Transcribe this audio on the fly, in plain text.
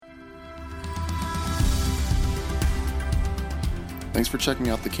Thanks for checking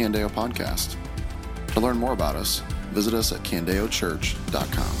out the Candeo podcast. To learn more about us, visit us at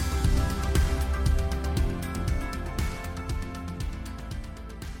candeochurch.com.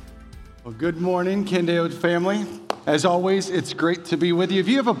 Well, good morning, Candeo family. As always, it's great to be with you. If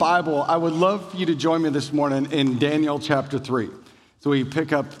you have a Bible, I would love for you to join me this morning in Daniel chapter 3. So we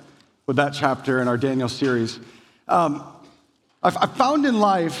pick up with that chapter in our Daniel series. I've found in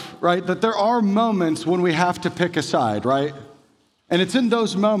life, right, that there are moments when we have to pick a side, right? And it's in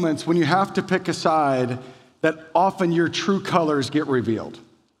those moments when you have to pick a side that often your true colors get revealed.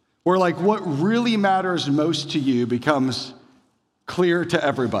 Where like what really matters most to you becomes clear to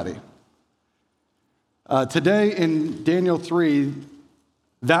everybody. Today in Daniel 3,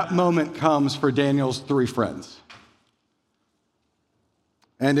 that moment comes for Daniel's three friends.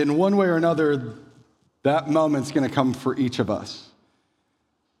 And in one way or another, that moment's going to come for each of us.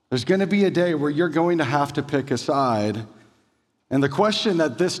 There's going to be a day where you're going to have to pick a side. And the question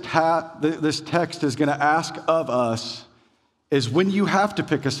that this text is going to ask of us is when you have to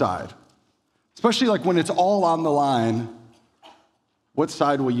pick a side, especially like when it's all on the line, what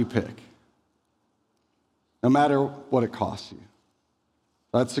side will you pick? No matter what it costs you.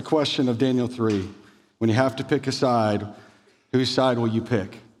 That's the question of Daniel 3. When you have to pick a side, whose side will you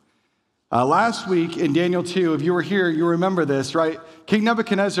pick? Last week in Daniel 2, if you were here, you remember this, right? King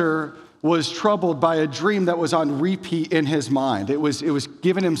Nebuchadnezzar was troubled by a dream that was on repeat in his mind. It was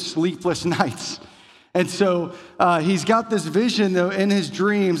giving him sleepless nights. And so he's got this vision though in his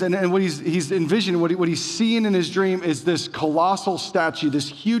dreams, and what he's envisioning, what he's seeing in his dream is this colossal statue, this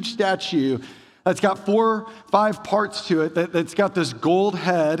huge statue that's got 5 parts to it, that's got this gold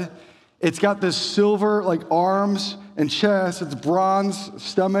head. It's got this silver like arms and chest. It's bronze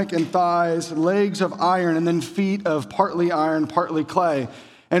stomach and thighs, legs of iron, and then feet of partly iron, partly clay.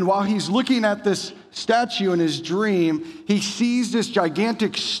 And while he's looking at this statue in his dream, he sees this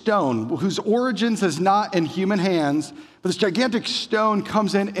gigantic stone whose origins is not in human hands, but this gigantic stone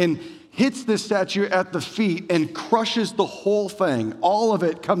comes in and hits this statue at the feet and crushes the whole thing. All of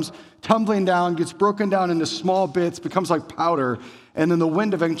it comes tumbling down, gets broken down into small bits, becomes like powder, and then the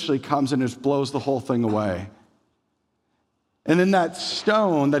wind eventually comes and just blows the whole thing away. And then that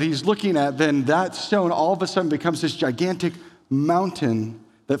stone that he's looking at, then that stone all of a sudden becomes this gigantic mountain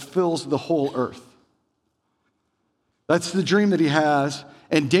that fills the whole earth. That's the dream that he has.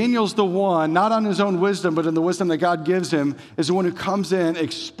 And Daniel's the one, not on his own wisdom, but in the wisdom that God gives him, is the one who comes in,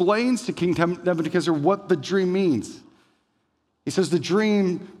 explains to King Nebuchadnezzar what the dream means. He says the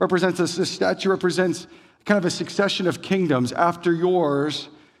dream represents, this statue represents kind of a succession of kingdoms after yours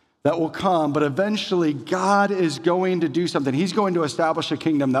that will come, but eventually God is going to do something. He's going to establish a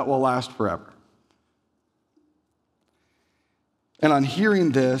kingdom that will last forever. And on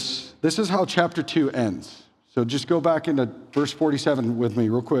hearing this is how chapter 2 ends. So just go back into verse 47 with me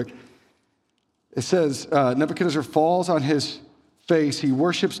real quick. It says, Nebuchadnezzar falls on his face, he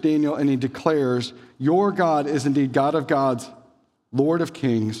worships Daniel, and he declares, "Your God is indeed God of gods, Lord of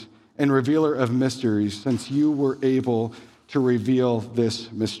kings, and revealer of mysteries, since you were able to reveal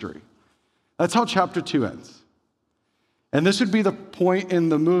this mystery." That's how chapter 2 ends. And this would be the point in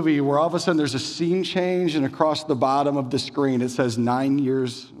the movie where all of a sudden there's a scene change, and across the bottom of the screen it says 9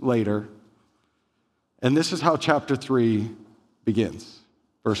 years later. And this is how chapter 3 begins.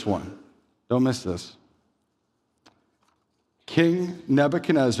 Verse 1. Don't miss this. King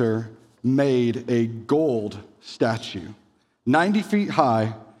Nebuchadnezzar made a gold statue, 90 feet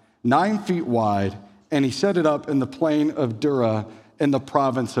high, 9 feet wide, and he set it up in the plain of Dura in the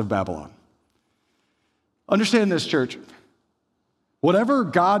province of Babylon. Understand this, church. Whatever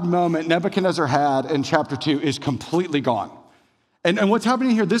God moment Nebuchadnezzar had in chapter 2 is completely gone. And what's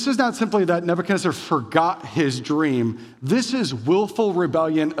happening here, this is not simply that Nebuchadnezzar forgot his dream. This is willful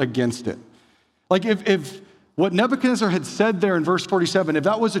rebellion against it. Like if what Nebuchadnezzar had said there in verse 47, if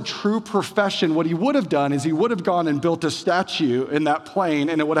that was a true profession, what he would have done is he would have gone and built a statue in that plain,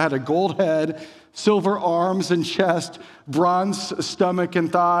 and it would have had a gold head, silver arms and chest, bronze stomach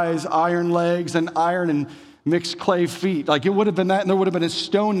and thighs, iron legs, and iron and mixed clay feet. Like it would have been that, and there would have been a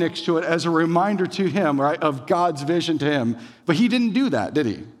stone next to it as a reminder to him, right, of God's vision to him. But he didn't do that, did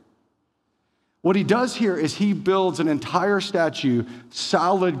he? What he does here is he builds an entire statue,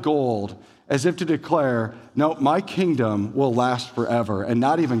 solid gold, as if to declare, no, my kingdom will last forever, and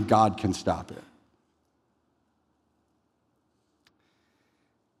not even God can stop it.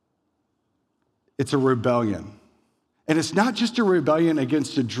 It's a rebellion. And it's not just a rebellion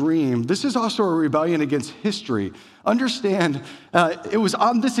against a dream. This is also a rebellion against history. Understand, it was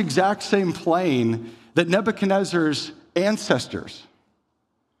on this exact same plane that Nebuchadnezzar's ancestors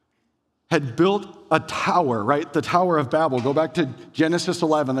had built a tower, right? The Tower of Babel. Go back to Genesis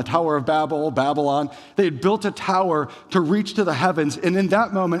 11, the Tower of Babel, Babylon. They had built a tower to reach to the heavens. And in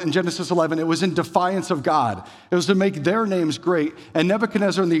that moment, in Genesis 11, it was in defiance of God. It was to make their names great. And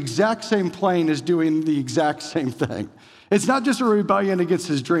Nebuchadnezzar, on the exact same plane, is doing the exact same thing. It's not just a rebellion against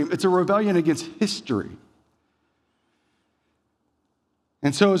his dream. It's a rebellion against history.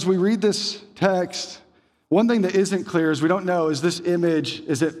 And so as we read this text, one thing that isn't clear is we don't know, is this image,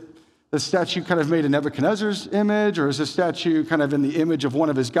 is it the statue kind of made in Nebuchadnezzar's image, or is the statue kind of in the image of one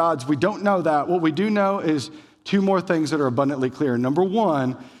of his gods? We don't know that. What we do know is two more things that are abundantly clear. Number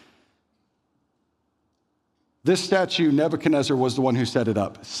one, this statue, Nebuchadnezzar was the one who set it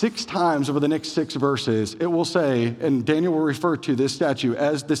up. 6 times over the next 6 verses, it will say, and Daniel will refer to this statue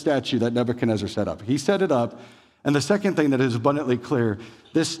as the statue that Nebuchadnezzar set up. He set it up. And the second thing that is abundantly clear,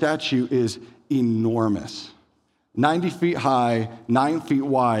 this statue is enormous. 90 feet high, 9 feet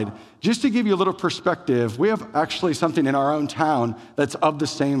wide. Just to give you a little perspective, we have actually something in our own town that's of the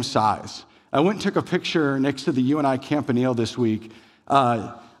same size. I went and took a picture next to the UNI Campanile this week.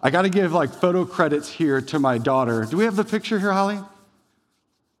 I got to give photo credits here to my daughter. Do we have the picture here, Holly?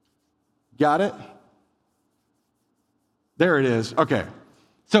 Got it? There it is. Okay.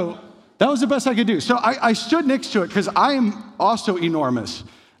 So that was the best I could do. So I stood next to it because I am also enormous.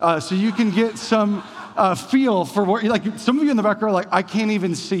 So you can get some feel for what, some of you in the back are like, I can't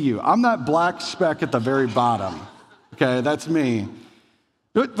even see you. I'm that black speck at the very bottom. Okay, that's me.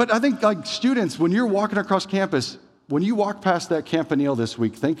 But I think students, when you're walking across campus, when you walk past that Campanile this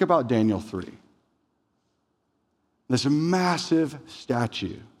week, think about Daniel 3. This massive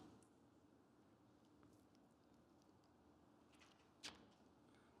statue.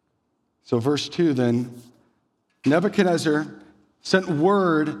 So verse 2 then, Nebuchadnezzar sent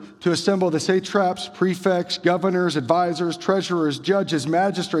word to assemble the satraps, prefects, governors, advisors, treasurers, judges,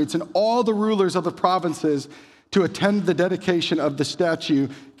 magistrates, and all the rulers of the provinces to attend the dedication of the statue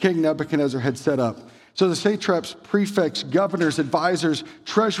King Nebuchadnezzar had set up. So the satraps, prefects, governors, advisors,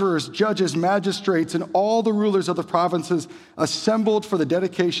 treasurers, judges, magistrates, and all the rulers of the provinces assembled for the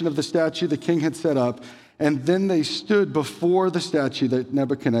dedication of the statue the king had set up, and then they stood before the statue that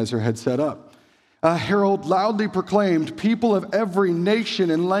Nebuchadnezzar had set up. A herald loudly proclaimed, "People of every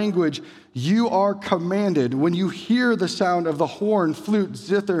nation and language, you are commanded, when you hear the sound of the horn, flute,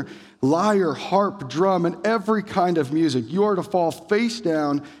 zither, lyre, harp, drum, and every kind of music, you are to fall face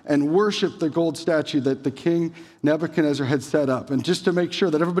down and worship the gold statue that the king Nebuchadnezzar had set up." And just to make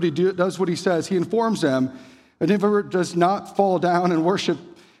sure that everybody does what he says, he informs them, and whoever does not fall down and worship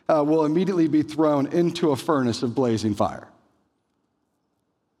will immediately be thrown into a furnace of blazing fire.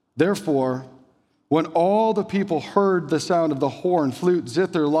 Therefore, when all the people heard the sound of the horn, flute,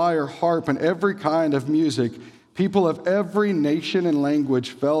 zither, lyre, harp, and every kind of music, people of every nation and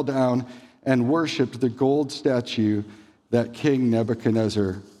language fell down and worshiped the gold statue that King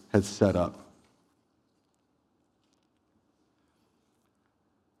Nebuchadnezzar had set up.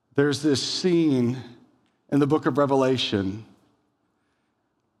 There's this scene in the book of Revelation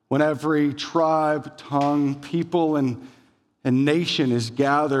when every tribe, tongue, people, and nation is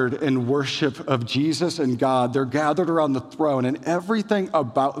gathered in worship of Jesus and God. They're gathered around the throne, and everything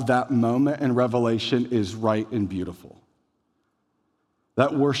about that moment in Revelation is right and beautiful.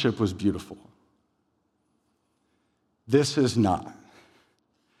 That worship was beautiful. This is not.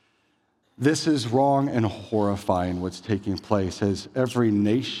 This is wrong and horrifying what's taking place as every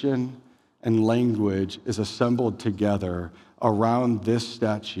nation and language is assembled together around this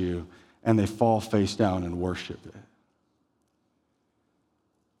statue, and they fall face down and worship it.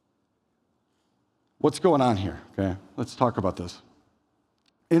 What's going on here? Okay, let's talk about this.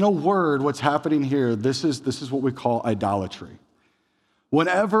 In a word, what's happening here, this is what we call idolatry.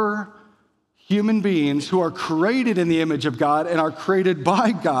 Whenever human beings who are created in the image of God and are created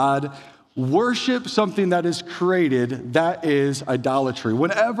by God worship something that is created, that is idolatry.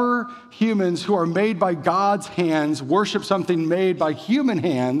 Whenever humans who are made by God's hands worship something made by human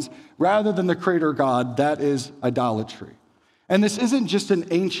hands rather than the creator God, that is idolatry. And this isn't just an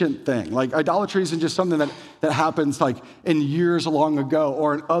ancient thing. Idolatry isn't just something that happens in years long ago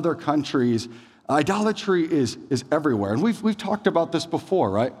or in other countries. Idolatry is everywhere. And we've talked about this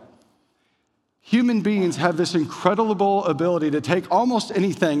before, right? Human beings have this incredible ability to take almost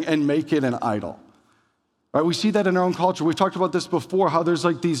anything and make it an idol. Right? We see that in our own culture. We've talked about this before, how there's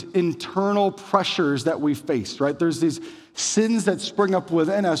these internal pressures that we face, right? There's these sins that spring up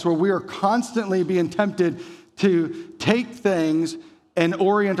within us where we are constantly being tempted to take things and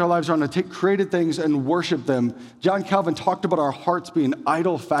orient our lives around, to take created things and worship them. John Calvin talked about our hearts being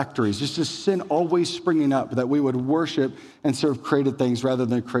idol factories, just a sin always springing up, that we would worship and serve created things rather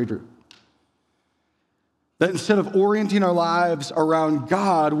than the creator. That instead of orienting our lives around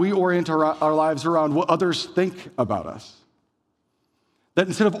God, we orient our lives around what others think about us. That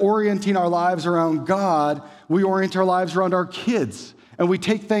instead of orienting our lives around God, we orient our lives around our kids. And we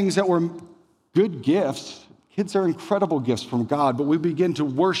take things that were good gifts. Kids are incredible gifts from God, but we begin to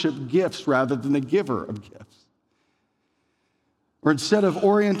worship gifts rather than the giver of gifts. Or instead of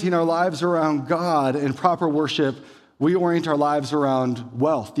orienting our lives around God in proper worship, we orient our lives around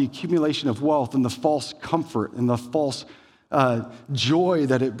wealth, the accumulation of wealth, and the false comfort and the false joy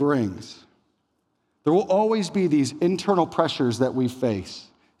that it brings. There will always be these internal pressures that we face,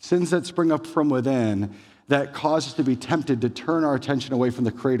 sins that spring up from within that cause us to be tempted to turn our attention away from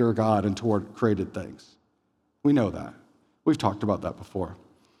the Creator God and toward created things. We know that. We've talked about that before.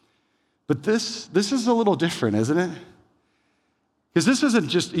 But this is a little different, isn't it? Because this isn't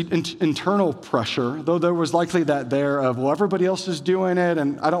just internal pressure, though there was likely that there of, well, everybody else is doing it,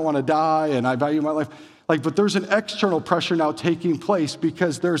 and I don't want to die, and I value my life. But there's an external pressure now taking place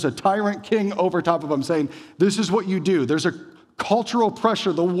because there's a tyrant king over top of them saying, this is what you do. There's a cultural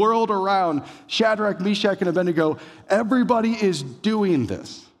pressure, the world around, Shadrach, Meshach, and Abednego, everybody is doing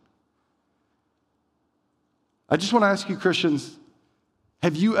this. I just want to ask you, Christians,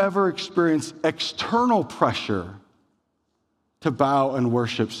 have you ever experienced external pressure to bow and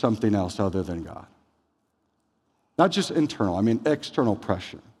worship something else other than God? Not just internal, I mean external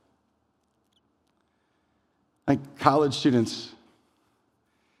pressure. Like college students,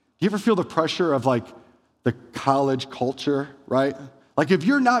 do you ever feel the pressure of the college culture, right? Like if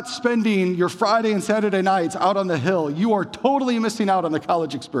you're not spending your Friday and Saturday nights out on the hill, you are totally missing out on the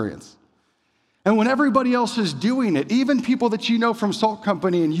college experience. And when everybody else is doing it, even people that you know from Salt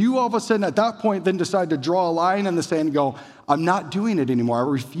Company, and you all of a sudden at that point then decide to draw a line in the sand and go, I'm not doing it anymore, I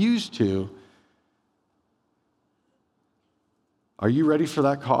refuse to. Are you ready for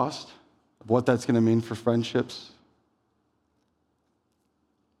that cost of what that's going to mean for friendships?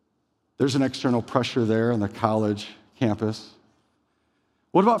 There's an external pressure there on the college campus.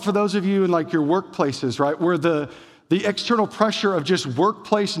 What about for those of you in your workplaces, right, where the external pressure of just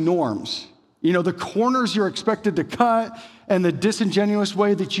workplace norms, the corners you're expected to cut and the disingenuous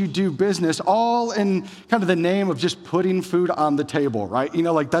way that you do business, all in kind of the name of just putting food on the table, right?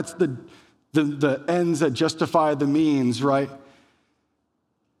 That's the ends that justify the means, right?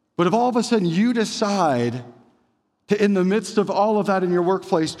 But if all of a sudden you decide to, in the midst of all of that in your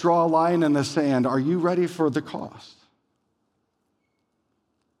workplace, draw a line in the sand, are you ready for the cost?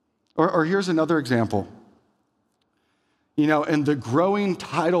 Or here's another example. And the growing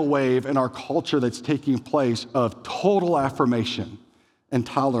tidal wave in our culture that's taking place of total affirmation and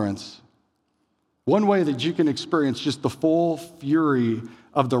tolerance. One way that you can experience just the full fury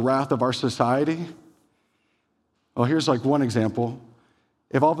of the wrath of our society, well, here's one example.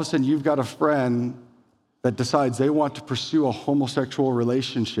 If all of a sudden you've got a friend that decides they want to pursue a homosexual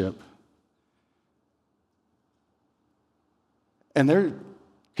relationship, and they're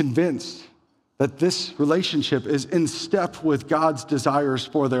convinced that this relationship is in step with God's desires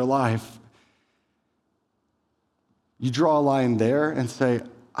for their life, you draw a line there and say,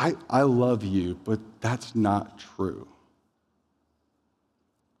 I love you, but that's not true.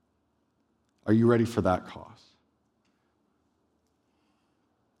 Are you ready for that cost?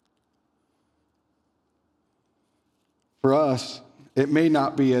 For us, it may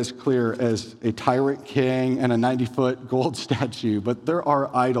not be as clear as a tyrant king and a 90-foot gold statue, but there are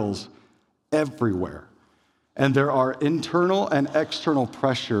idols everywhere. And there are internal and external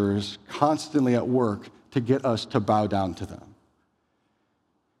pressures constantly at work to get us to bow down to them.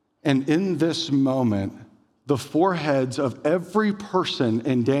 And in this moment, the foreheads of every person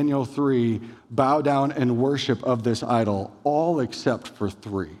in Daniel 3 bow down in worship of this idol, all except for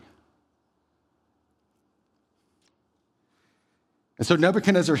 3. And so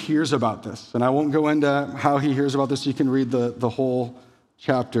Nebuchadnezzar hears about this, and I won't go into how he hears about this. You can read the whole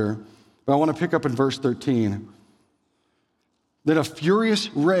chapter. But I want to pick up in verse 13. Then in a furious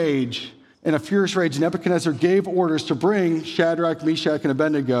rage, Nebuchadnezzar gave orders to bring Shadrach, Meshach, and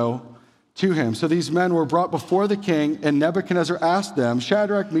Abednego to him. So these men were brought before the king, and Nebuchadnezzar asked them,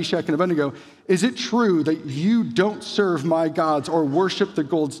 Shadrach, Meshach, and Abednego, is it true that you don't serve my gods or worship the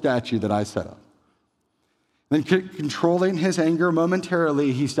gold statue that I set up? Then controlling his anger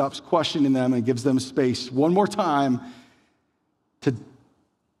momentarily, he stops questioning them and gives them space one more time to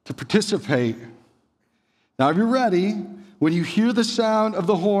participate. Now, are you ready? When you hear the sound of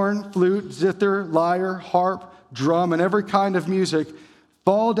the horn, flute, zither, lyre, harp, drum, and every kind of music,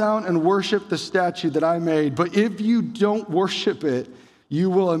 fall down and worship the statue that I made. But if you don't worship it, you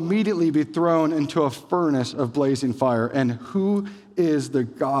will immediately be thrown into a furnace of blazing fire. And who is the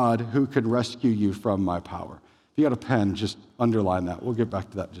God who could rescue you from my power. If you got a pen, just underline that. We'll get back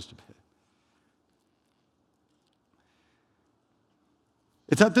to that in just a bit.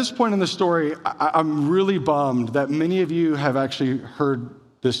 It's at this point in the story, I'm really bummed that many of you have actually heard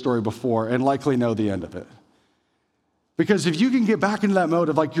this story before and likely know the end of it. Because if you can get back into that mode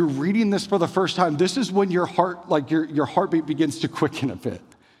of like you're reading this for the first time, this is when your heart, like your heartbeat begins to quicken a bit.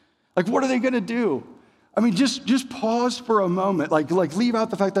 Like, what are they going to do? I mean, just pause for a moment. Like leave out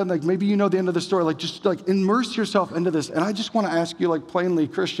the fact that like maybe you know the end of the story. Like just like immerse yourself into this. And I just want to ask you, like plainly,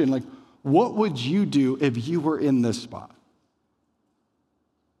 Christian, like what would you do if you were in this spot?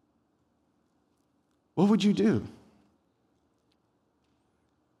 What would you do?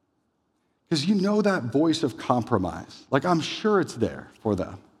 Because you know that voice of compromise. Like, I'm sure it's there for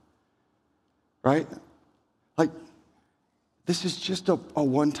them, right? Like, this is just a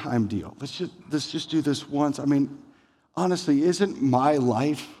one-time deal. Let's just do this once. I mean, honestly, isn't my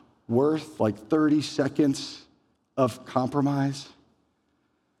life worth like 30 seconds of compromise?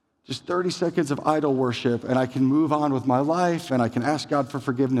 Just 30 seconds of idol worship, and I can move on with my life, and I can ask God for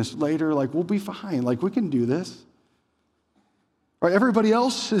forgiveness later. Like, we'll be fine. Like, we can do this. Right? Everybody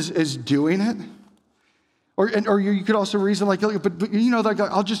else is doing it. Or you could also reason like, but you know, like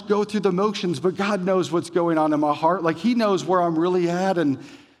I'll just go through the motions, but God knows what's going on in my heart. Like he knows where I'm really at, and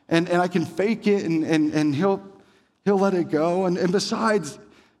I can fake it, and he'll let it go. And besides,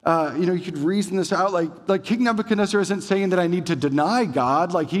 you could reason this out. Like King Nebuchadnezzar isn't saying that I need to deny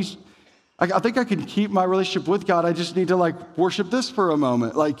God. Like I think I can keep my relationship with God. I just need to like worship this for a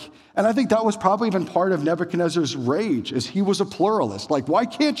moment. And I think that was probably even part of Nebuchadnezzar's rage, is he was a pluralist. Like, why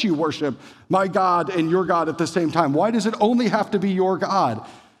can't you worship my God and your God at the same time? Why does it only have to be your God?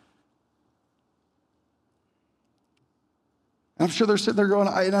 And I'm sure they're sitting there going,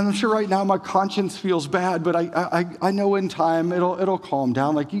 and I'm sure right now my conscience feels bad, but I know in time it'll calm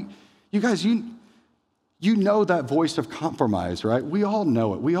down. Like you guys, you know that voice of compromise, right? We all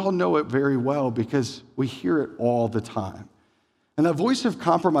know it. We all know it very well because we hear it all the time. And that voice of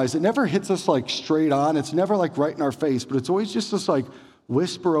compromise, it never hits us like straight on. It's never like right in our face, but it's always just this like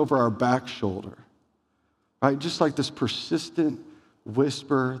whisper over our back shoulder, right? Just like this persistent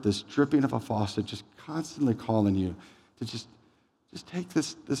whisper, this dripping of a faucet, just constantly calling you to just take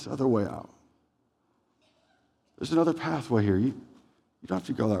this other way out. There's another pathway here. You don't have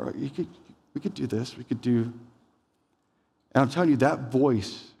to go that way. We could do this. We could do. And I'm telling you, that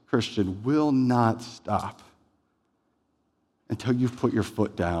voice, Christian, will not stop until you put your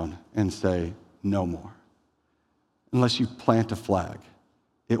foot down and say, no more. Unless you plant a flag,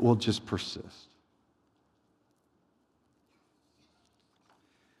 it will just persist.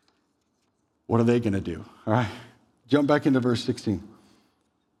 What are they going to do? All right, jump back into verse 16.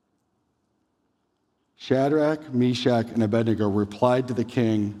 Shadrach, Meshach, and Abednego replied to the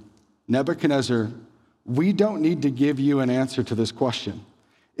king, Nebuchadnezzar, we don't need to give you an answer to this question.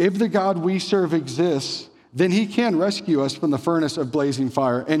 If the God we serve exists, then he can rescue us from the furnace of blazing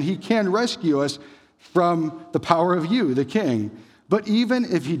fire, and he can rescue us from the power of you, the king. But even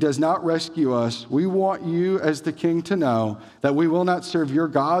if he does not rescue us, we want you as the king to know that we will not serve your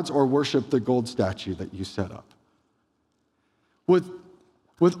gods or worship the gold statue that you set up.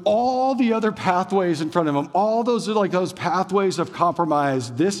 With all the other pathways in front of them, all those pathways of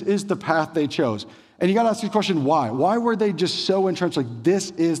compromise, this is the path they chose. And you got to ask the question, why? Why were they just so entrenched? Like,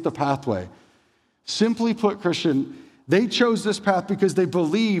 this is the pathway. Simply put, Christian, they chose this path because they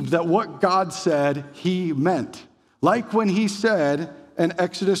believed that what God said he meant. Like when he said in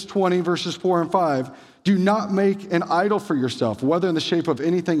Exodus 20, verses 4 and 5, do not make an idol for yourself, whether in the shape of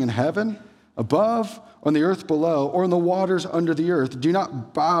anything in heaven, above, on the earth below, or in the waters under the earth. Do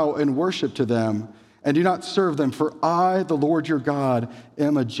not bow and worship to them, and do not serve them, for I, the Lord your God,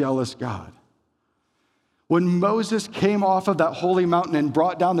 am a jealous God. When Moses came off of that holy mountain and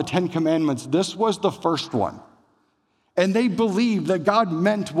brought down the 10 Commandments, this was the first one. And they believed that God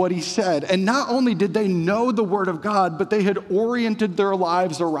meant what he said. And not only did they know the word of God, but they had oriented their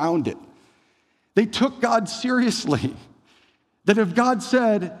lives around it. They took God seriously. That if God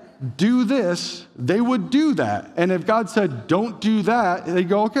said, do this, they would do that. And if God said, don't do that, they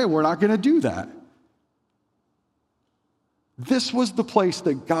go, okay, we're not going to do that. This was the place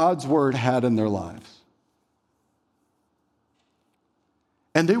that God's word had in their lives.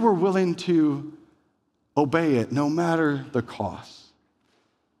 And they were willing to obey it no matter the cost.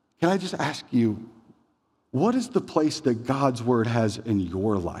 Can I just ask you, what is the place that God's word has in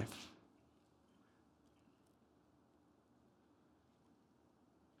your life?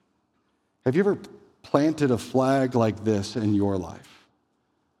 Have you ever planted a flag like this in your life?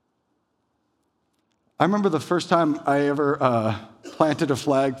 I remember the first time I ever planted a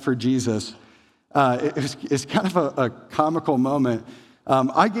flag for Jesus. It's kind of a comical moment.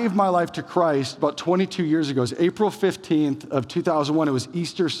 I gave my life to Christ about 22 years ago. It was April 15th of 2001. It was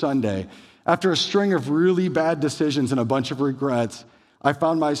Easter Sunday. After a string of really bad decisions and a bunch of regrets, I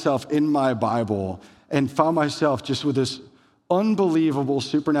found myself in my Bible and found myself just with this unbelievable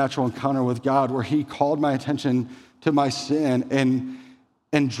supernatural encounter with God where he called my attention to my sin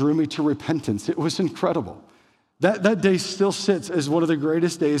and drew me to repentance. It was incredible. That day still sits as one of the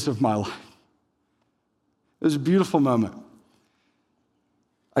greatest days of my life. It was a beautiful moment.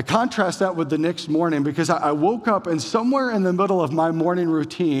 I contrast that with the next morning because I woke up and somewhere in the middle of my morning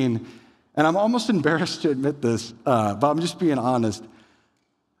routine, and I'm almost embarrassed to admit this, but I'm just being honest,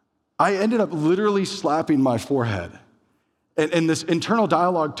 I ended up literally slapping my forehead. And this internal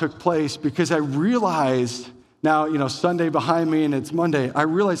dialogue took place because I realized now, Sunday behind me and it's Monday, I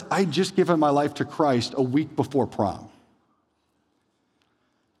realized I'd just given my life to Christ a week before prom.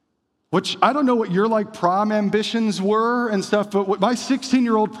 Which I don't know what your prom ambitions were and stuff, but what my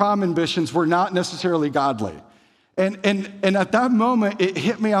 16-year-old prom ambitions were not necessarily godly. And at that moment, it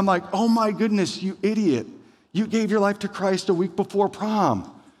hit me. I'm like, oh my goodness, you idiot. You gave your life to Christ a week before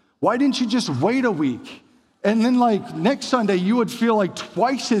prom. Why didn't you just wait a week? And then next Sunday, you would feel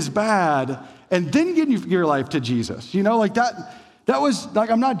twice as bad and then give your life to Jesus. That was,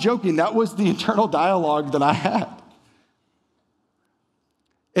 I'm not joking, that was the internal dialogue that I had.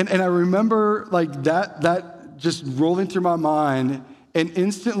 And I remember that just rolling through my mind and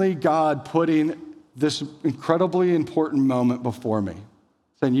instantly God putting this incredibly important moment before me,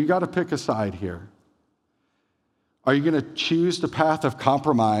 saying, you got to pick a side here. Are you going to choose the path of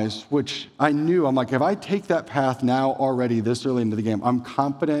compromise, which I knew, I'm like, if I take that path now already this early into the game, I'm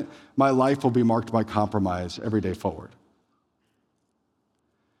confident my life will be marked by compromise every day forward.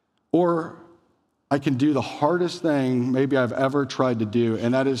 Or I can do the hardest thing maybe I've ever tried to do,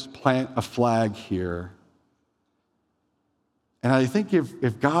 and that is plant a flag here. And I think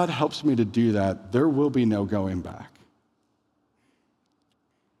if God helps me to do that, there will be no going back.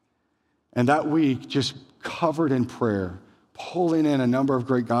 And that week, just covered in prayer, pulling in a number of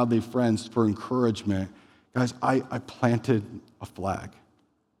great godly friends for encouragement, guys, I planted a flag.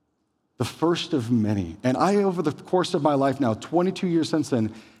 The first of many. And I, over the course of my life now, 22 years since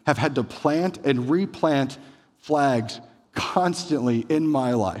then, have had to plant and replant flags constantly in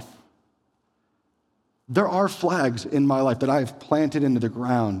my life. There are flags in my life that I have planted into the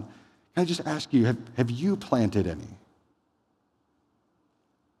ground. Can I just ask you, have you planted any?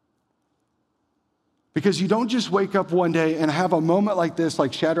 Because you don't just wake up one day and have a moment like this,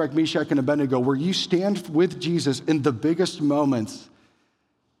 like Shadrach, Meshach, and Abednego, where you stand with Jesus in the biggest moments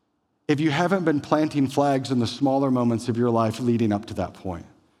if you haven't been planting flags in the smaller moments of your life leading up to that point.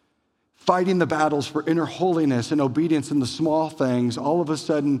 Fighting the battles for inner holiness and obedience in the small things all of a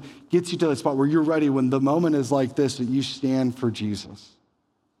sudden gets you to that spot where you're ready when the moment is like this, that you stand for Jesus.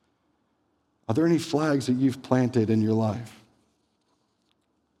 Are there any flags that you've planted in your life?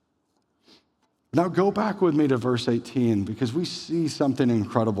 Now go back with me to verse 18 because we see something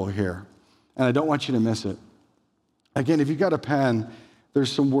incredible here, and I don't want you to miss it. Again, if you've got a pen,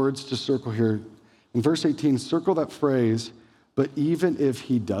 there's some words to circle here. In verse 18, circle that phrase, but even if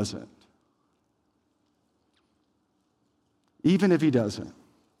he doesn't. Even if he doesn't.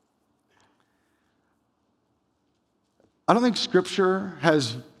 I don't think Scripture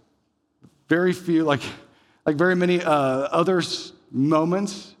has very few, very many other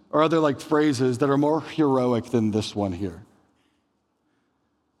moments or other phrases that are more heroic than this one here.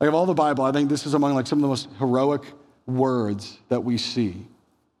 Of all the Bible, I think this is among some of the most heroic words that we see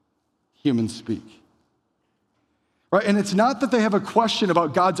humans speak. Right? And it's not that they have a question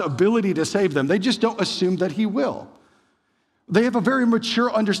about God's ability to save them. They just don't assume that he will. They have a very mature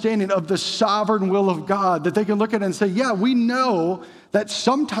understanding of the sovereign will of God that they can look at it and say, yeah, we know that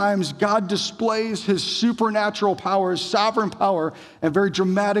sometimes God displays his supernatural power, his sovereign power in very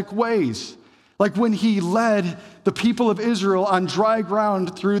dramatic ways. Like when he led the people of Israel on dry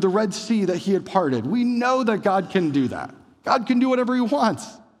ground through the Red Sea that he had parted. We know that God can do that. God can do whatever he wants.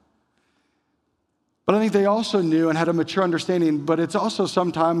 But I think they also knew and had a mature understanding, but it's also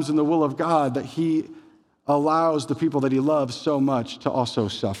sometimes in the will of God that he allows the people that he loves so much to also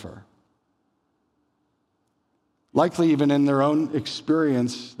suffer. Likely even in their own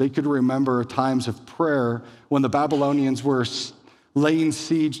experience, they could remember times of prayer when the Babylonians were laying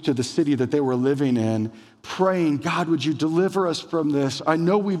siege to the city that they were living in, praying, God, would you deliver us from this? I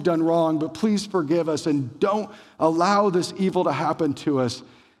know we've done wrong, but please forgive us and don't allow this evil to happen to us.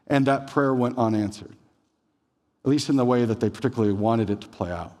 And that prayer went unanswered, at least in the way that they particularly wanted it to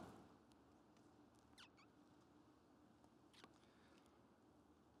play out.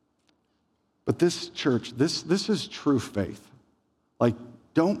 But this church, this is true faith. Like,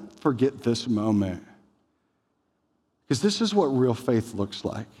 don't forget this moment. Because this is what real faith looks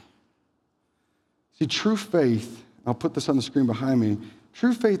like. See, true faith, I'll put this on the screen behind me.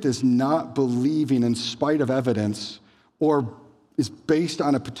 True faith is not believing in spite of evidence or is based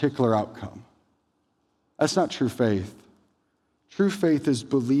on a particular outcome. That's not true faith. True faith is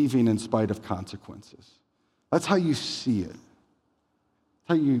believing in spite of consequences. That's how you see it. That's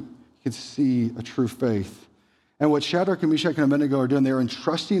how you can see a true faith. And what Shadrach and Meshach and Abednego are doing, they're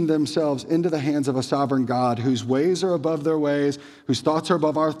entrusting themselves into the hands of a sovereign God whose ways are above their ways, whose thoughts are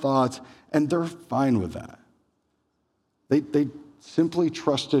above our thoughts, and they're fine with that. They simply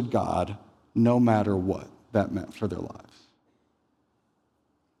trusted God no matter what that meant for their lives.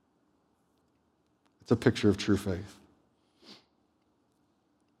 It's a picture of true faith.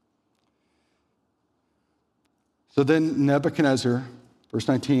 So then Nebuchadnezzar, verse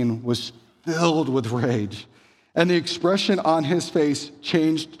 19, was filled with rage. And the expression on his face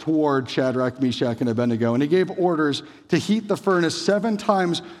changed toward Shadrach, Meshach, and Abednego. And he gave orders to heat the furnace 7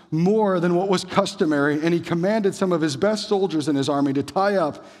 times more than what was customary. And he commanded some of his best soldiers in his army to tie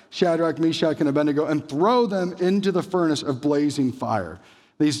up Shadrach, Meshach, and Abednego and throw them into the furnace of blazing fire.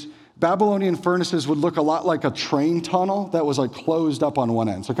 These Babylonian furnaces would look a lot like a train tunnel that was like closed up on one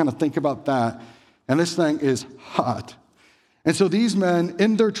end. So kind of think about that. And this thing is hot. And so these men,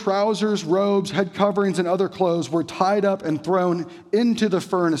 in their trousers, robes, head coverings, and other clothes, were tied up and thrown into the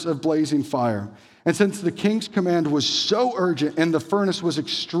furnace of blazing fire. And since the king's command was so urgent and the furnace was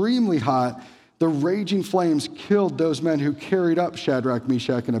extremely hot, the raging flames killed those men who carried up Shadrach,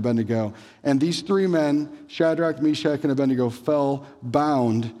 Meshach, and Abednego. And these 3 men, Shadrach, Meshach, and Abednego, fell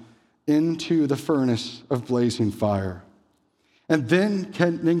bound into the furnace of blazing fire. And then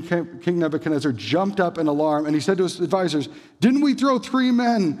King Nebuchadnezzar jumped up in alarm, and he said to his advisors, "Didn't we throw 3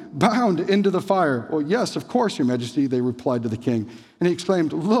 men bound into the fire?" "Well, yes, of course, Your Majesty," they replied to the king. And he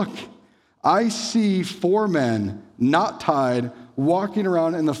exclaimed, "Look, I see 4 men not tied, walking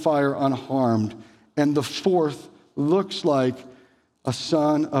around in the fire unharmed, and the 4th looks like a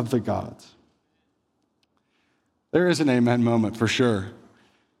son of the gods." There is an amen moment for sure.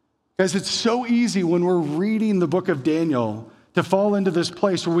 Guys, it's so easy when we're reading the book of Daniel to fall into this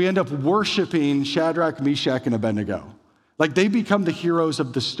place where we end up worshiping Shadrach, Meshach, and Abednego. Like they become the heroes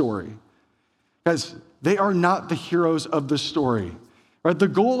of the story. Guys, they are not the heroes of the story. Right? The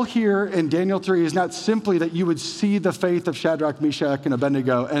goal here in Daniel 3 is not simply that you would see the faith of Shadrach, Meshach, and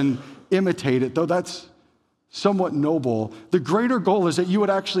Abednego and imitate it, though that's somewhat noble. The greater goal is that you would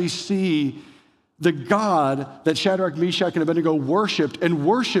actually see the God that Shadrach, Meshach, and Abednego worshiped and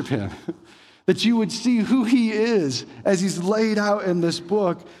worship him. That you would see who he is as he's laid out in this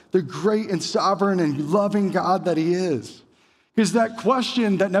book, the great and sovereign and loving God that he is. Because that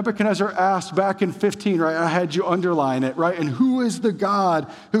question that Nebuchadnezzar asked back in 15, right? I had you underline it, right? And who is the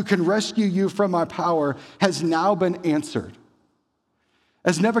God who can rescue you from my power has now been answered.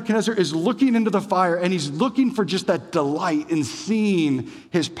 As Nebuchadnezzar is looking into the fire and he's looking for just that delight in seeing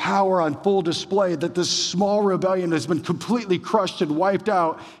his power on full display, that this small rebellion has been completely crushed and wiped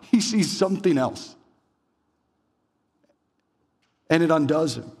out, he sees something else. And it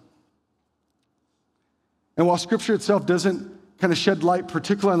undoes him. And while scripture itself doesn't kind of shed light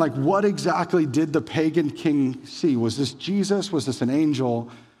particularly on like what exactly did the pagan king see? Was this Jesus? Was this an angel?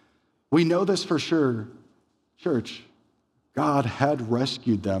 We know this for sure, church. God had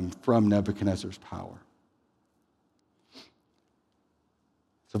rescued them from Nebuchadnezzar's power.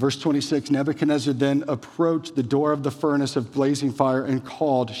 So verse 26, Nebuchadnezzar then approached the door of the furnace of blazing fire and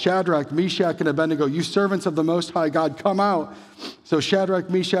called, "Shadrach, Meshach, and Abednego, you servants of the Most High God, come out." So Shadrach,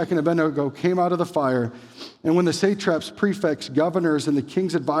 Meshach, and Abednego came out of the fire. And when the satraps, prefects, governors, and the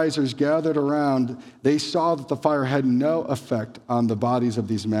king's advisors gathered around, they saw that the fire had no effect on the bodies of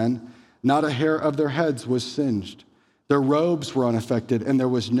these men. Not a hair of their heads was singed. Their robes were unaffected, and there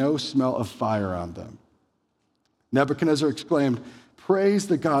was no smell of fire on them. Nebuchadnezzar exclaimed, "Praise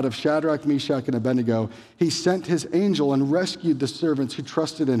the God of Shadrach, Meshach, and Abednego. He sent his angel and rescued the servants who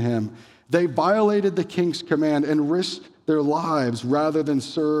trusted in him. They violated the king's command and risked their lives rather than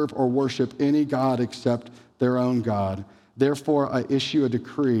serve or worship any god except their own God. Therefore, I issue a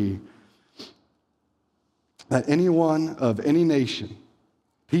decree that anyone of any nation,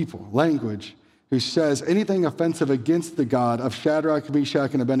 people, language, who says anything offensive against the God of Shadrach,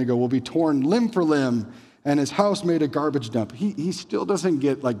 Meshach, and Abednego will be torn limb for limb and his house made a garbage dump." He still doesn't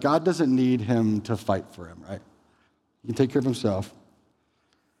get, like, God doesn't need him to fight for him, right? He can take care of himself.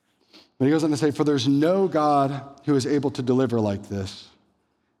 But he goes on to say, "For there's no God who is able to deliver like this."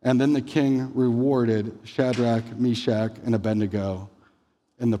 And then the king rewarded Shadrach, Meshach, and Abednego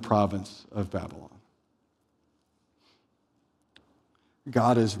in the province of Babylon.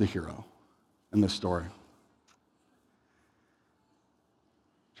 God is the hero in this story.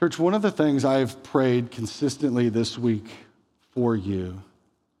 Church, one of the things I've prayed consistently this week for you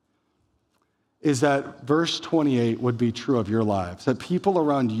is that verse 28 would be true of your lives, that people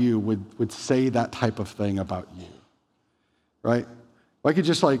around you would say that type of thing about you, right? If I could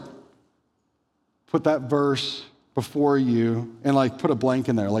just put that verse before you and put a blank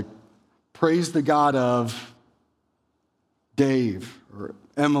in there, praise the God of Dave or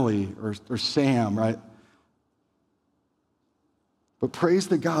Emily or Sam, right? But praise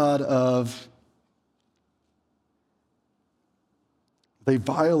the God of, they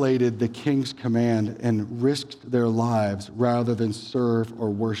violated the king's command and risked their lives rather than serve or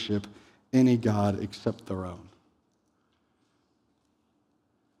worship any God except their own.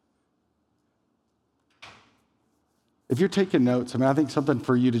 If you're taking notes, I think something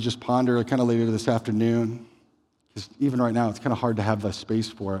for you to just ponder kind of later this afternoon, because even right now it's kind of hard to have the space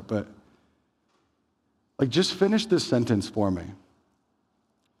for it, but just finish this sentence for me.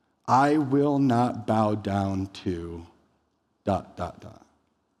 I will not bow down to ...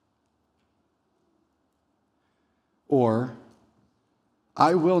 Or,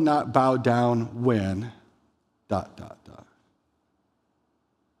 I will not bow down when ...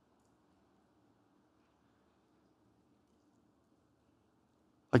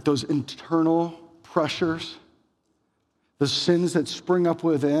 Those internal pressures, the sins that spring up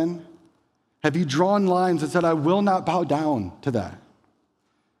within, have you drawn lines and said, I will not bow down to that?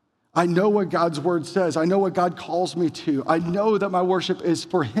 I know what God's word says. I know what God calls me to. I know that my worship is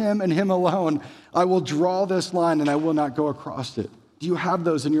for him and him alone. I will draw this line and I will not go across it. Do you have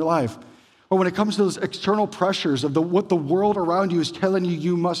those in your life? Or when it comes to those external pressures of what the world around you is telling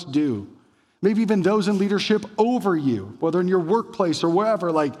you must do, maybe even those in leadership over you, whether in your workplace or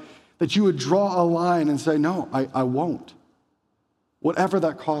wherever, that you would draw a line and say, no, I won't. Whatever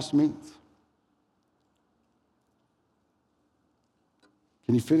that cost means.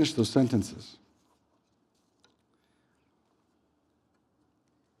 Can you finish those sentences?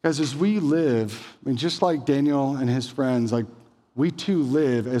 Guys, as we live, just like Daniel and his friends, we too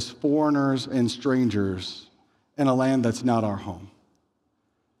live as foreigners and strangers in a land that's not our home.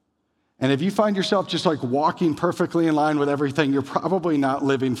 And if you find yourself just walking perfectly in line with everything, you're probably not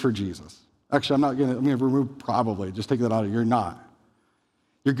living for Jesus. Actually, I'm going to remove probably, just take that out of it. You're not.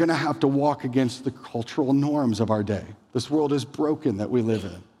 You're going to have to walk against the cultural norms of our day. This world is broken that we live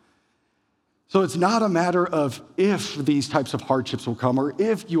in. So it's not a matter of if these types of hardships will come or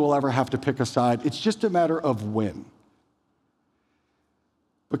if you will ever have to pick a side. It's just a matter of when.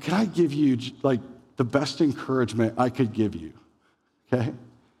 But can I give you the best encouragement I could give you, okay?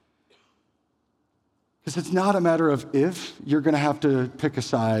 Because it's not a matter of if you're going to have to pick a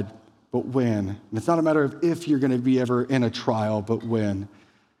side, but when. And it's not a matter of if you're going to be ever in a trial, but when.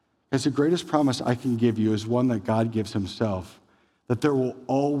 Because the greatest promise I can give you is one that God gives himself, that there will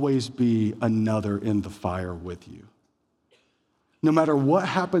always be another in the fire with you. No matter what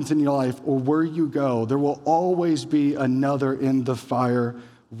happens in your life or where you go, there will always be another in the fire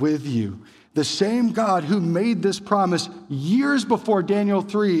with you. The same God who made this promise years before Daniel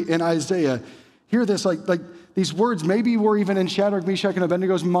 3 in Isaiah. Hear this, these words maybe were even in Shadrach, Meshach, and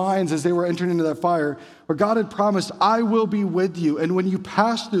Abednego's minds as they were entering into that fire, where God had promised, I will be with you. And when you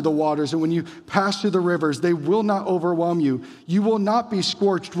pass through the waters and when you pass through the rivers, they will not overwhelm you. You will not be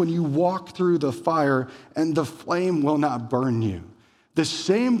scorched when you walk through the fire, and the flame will not burn you. The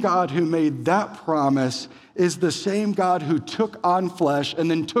same God who made that promise is the same God who took on flesh and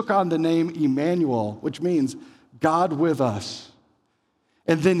then took on the name Emmanuel, which means God with us.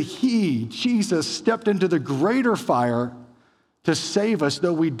 And then he, Jesus, stepped into the greater fire to save us,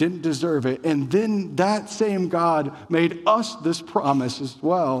 though we didn't deserve it. And then that same God made us this promise as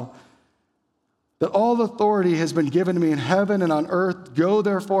well, that all authority has been given to me in heaven and on earth. Go,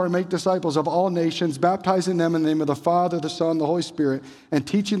 therefore, and make disciples of all nations, baptizing them in the name of the Father, the Son, the Holy Spirit, and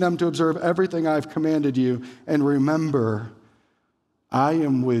teaching them to observe everything I've commanded you. And remember, I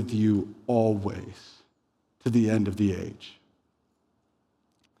am with you always to the end of the age.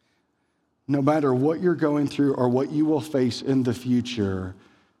 No matter what you're going through or what you will face in the future,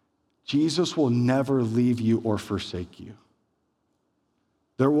 Jesus will never leave you or forsake you.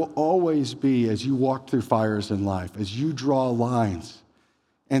 There will always be, as you walk through fires in life, as you draw lines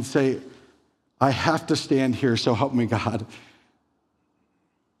and say, I have to stand here, so help me God,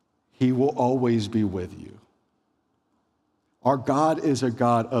 he will always be with you. Our God is a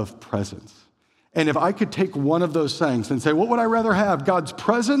God of presence. And if I could take one of those things and say, what would I rather have, God's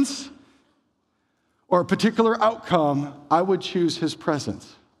presence or a particular outcome, I would choose his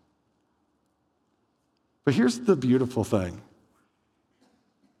presence. But here's the beautiful thing,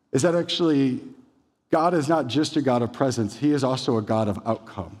 is that actually God is not just a God of presence, he is also a God of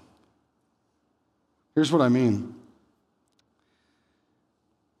outcome. Here's what I mean.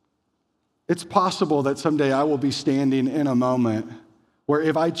 It's possible that someday I will be standing in a moment where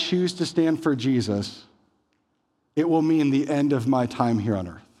if I choose to stand for Jesus, it will mean the end of my time here on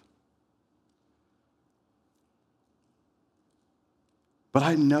earth. But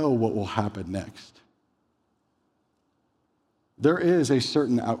I know what will happen next. There is a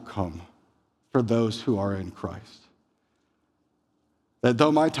certain outcome for those who are in Christ. That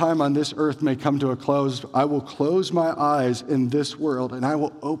though my time on this earth may come to a close, I will close my eyes in this world and I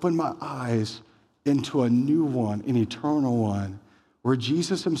will open my eyes into a new one, an eternal one, where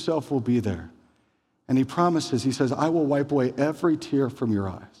Jesus himself will be there. And he promises, he says, I will wipe away every tear from your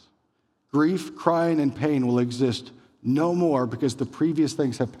eyes. Grief, crying, and pain will exist no more because the previous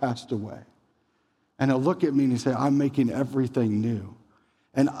things have passed away. And he'll look at me and he'll say, I'm making everything new.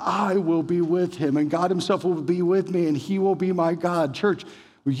 And I will be with him, and God himself will be with me, and he will be my God. Church,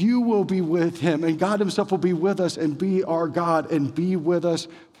 you will be with him, and God himself will be with us and be our God and be with us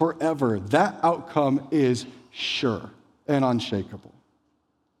forever. That outcome is sure and unshakable.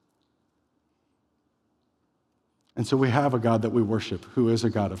 And so we have a God that we worship who is a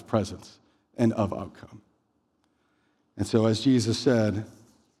God of presence and of outcome. And so as Jesus said,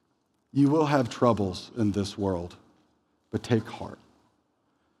 you will have troubles in this world, but take heart.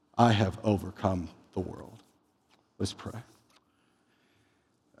 I have overcome the world. Let's pray.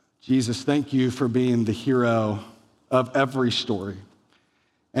 Jesus, thank you for being the hero of every story.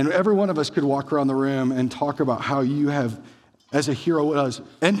 And every one of us could walk around the room and talk about how you have, as a hero with us,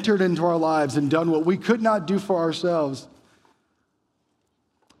 entered into our lives and done what we could not do for ourselves.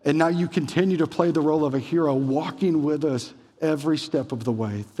 And now you continue to play the role of a hero, walking with us every step of the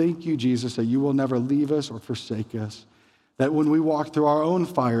way. Thank you, Jesus, that you will never leave us or forsake us. That when we walk through our own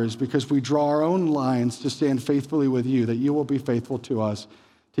fires, because we draw our own lines to stand faithfully with you, that you will be faithful to us,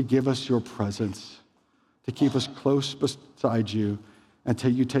 to give us your presence, to keep us close beside you,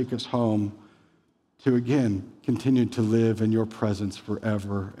 until you take us home to, again, continue to live in your presence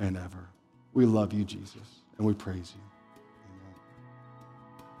forever and ever. We love you, Jesus, and we praise you. Amen.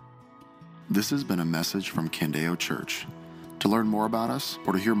 This has been a message from Candeo Church. To learn more about us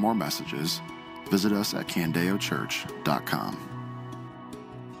or to hear more messages, visit us at candeochurch.com.